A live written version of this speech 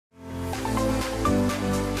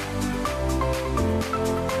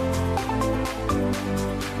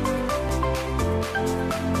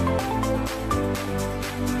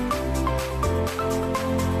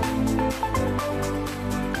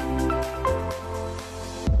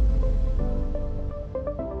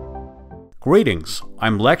Greetings,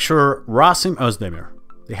 I'm Lecturer Rasim Özdemir,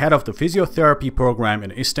 the head of the Physiotherapy Program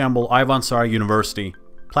in Istanbul Ayvansaray University,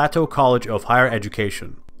 Plato College of Higher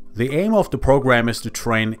Education. The aim of the program is to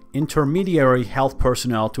train intermediary health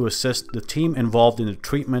personnel to assist the team involved in the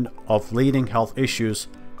treatment of leading health issues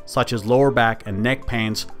such as lower back and neck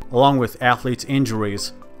pains, along with athletes'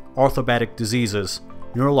 injuries, orthopedic diseases,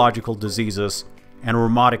 neurological diseases, and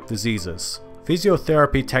rheumatic diseases.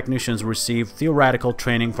 Physiotherapy technicians receive theoretical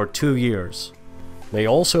training for 2 years. They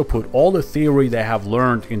also put all the theory they have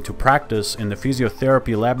learned into practice in the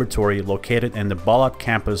physiotherapy laboratory located in the Balat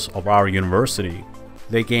Campus of our university.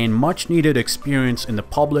 They gain much needed experience in the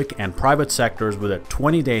public and private sectors with a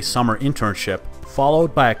 20-day summer internship,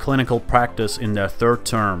 followed by a clinical practice in their 3rd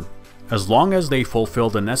term. As long as they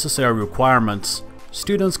fulfill the necessary requirements,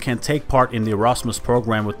 students can take part in the Erasmus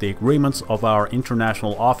program with the agreements of our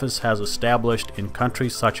international office has established in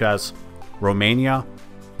countries such as Romania,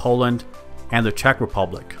 Poland, and the Czech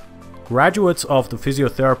Republic. Graduates of the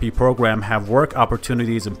physiotherapy program have work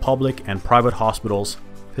opportunities in public and private hospitals,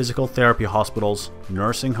 physical therapy hospitals,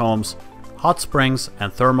 nursing homes, hot springs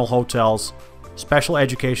and thermal hotels, special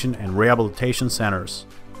education and rehabilitation centers.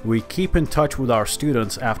 We keep in touch with our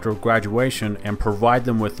students after graduation and provide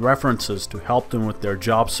them with references to help them with their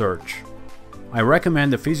job search. I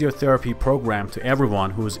recommend the physiotherapy program to everyone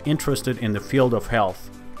who is interested in the field of health,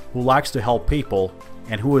 who likes to help people,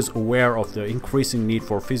 and who is aware of the increasing need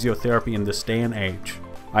for physiotherapy in this day and age.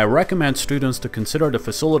 I recommend students to consider the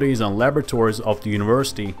facilities and laboratories of the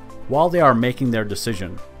university while they are making their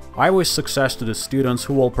decision. I wish success to the students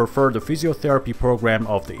who will prefer the physiotherapy program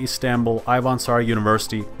of the Istanbul Ayvansaray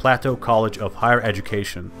University Plato College of Higher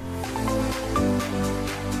Education.